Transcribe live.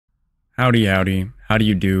Howdy, howdy. How do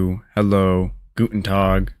you do? Hello, guten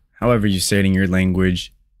tag, however you say it in your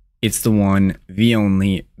language. It's the one, the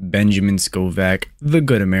only, Benjamin Scovach, the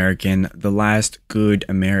good American, the last good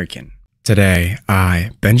American. Today,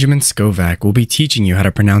 I, Benjamin Scovach, will be teaching you how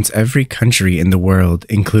to pronounce every country in the world,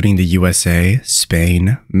 including the USA,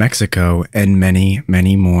 Spain, Mexico, and many,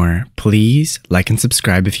 many more. Please like and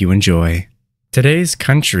subscribe if you enjoy. Today's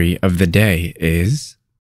country of the day is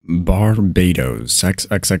Barbados SEX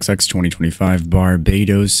XXX 2025.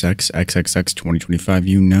 Barbados SEX XXX 2025.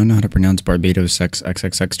 You now know how to pronounce Barbados SEX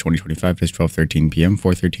XXX 2025. It is 12:13 p.m.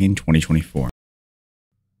 4/13/2024.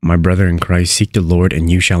 My brother in Christ, seek the Lord and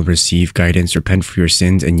you shall receive guidance. Repent for your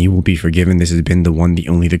sins and you will be forgiven. This has been the one, the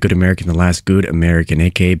only, the good American, the last good American,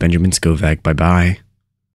 aka Benjamin Scovach. Bye-bye.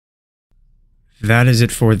 That is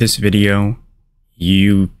it for this video.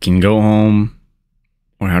 You can go home.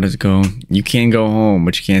 Or how does it go? You can go home,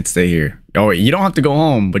 but you can't stay here. Oh, wait, you don't have to go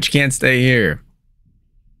home, but you can't stay here.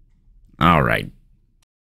 All right.